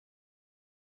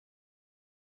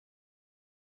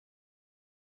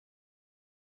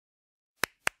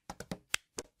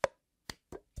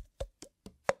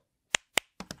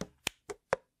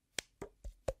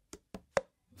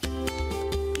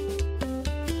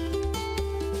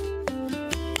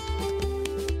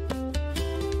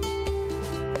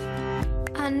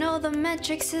know the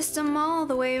metric system all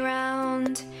the way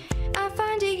round. I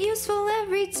find it useful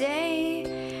every day,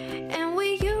 and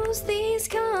we use these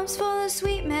cups for the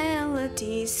sweet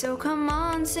melodies. So come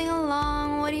on, sing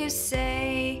along, what do you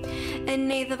say?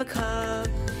 An eighth of a cup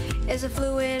is a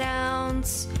fluid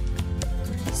ounce,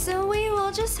 so we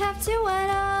will just have to add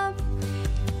up,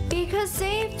 because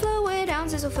 8 fluid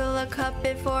ounces will fill a cup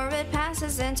before it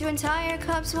passes, and 2 entire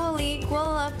cups will equal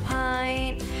a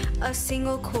pint. A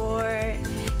single quart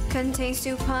contains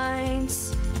 2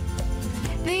 pints.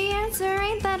 The answer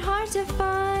ain't that hard to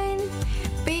find,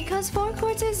 because 4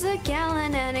 quarts is a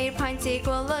gallon and 8 pints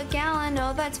equal a gallon.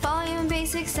 Oh, that's volume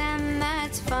basics and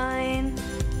that's fine.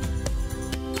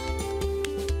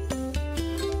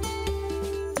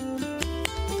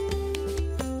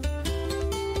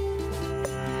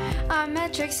 Our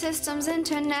metric system's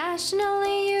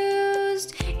internationally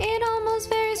used. It almost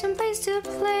varies from place to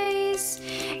place.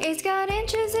 It's got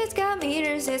inches, it's got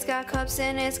meters, it's got cups,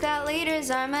 and it's got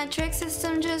liters. Our metric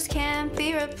system just can't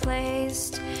be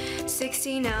replaced.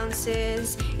 16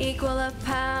 ounces equal a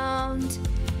pound.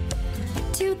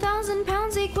 2,000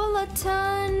 pounds equal a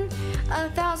ton.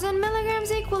 1,000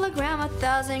 milligrams equal a gram.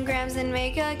 1,000 grams then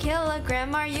make a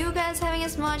kilogram. Are you guys having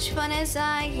as much fun as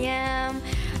I am?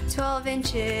 12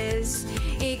 inches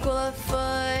equal a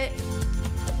foot.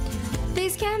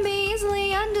 These can be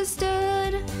easily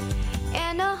understood.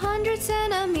 And 100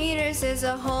 centimeters is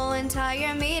a whole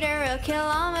entire meter. A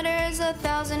kilometer is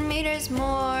 1,000 meters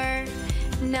more.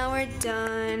 Now we're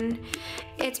done.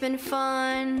 It's been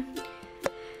fun.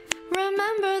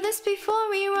 Remember this before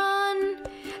we run.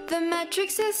 The metric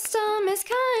system is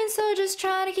kind, so just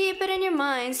try to keep it in your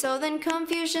mind. So then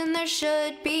confusion there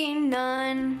should be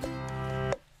none.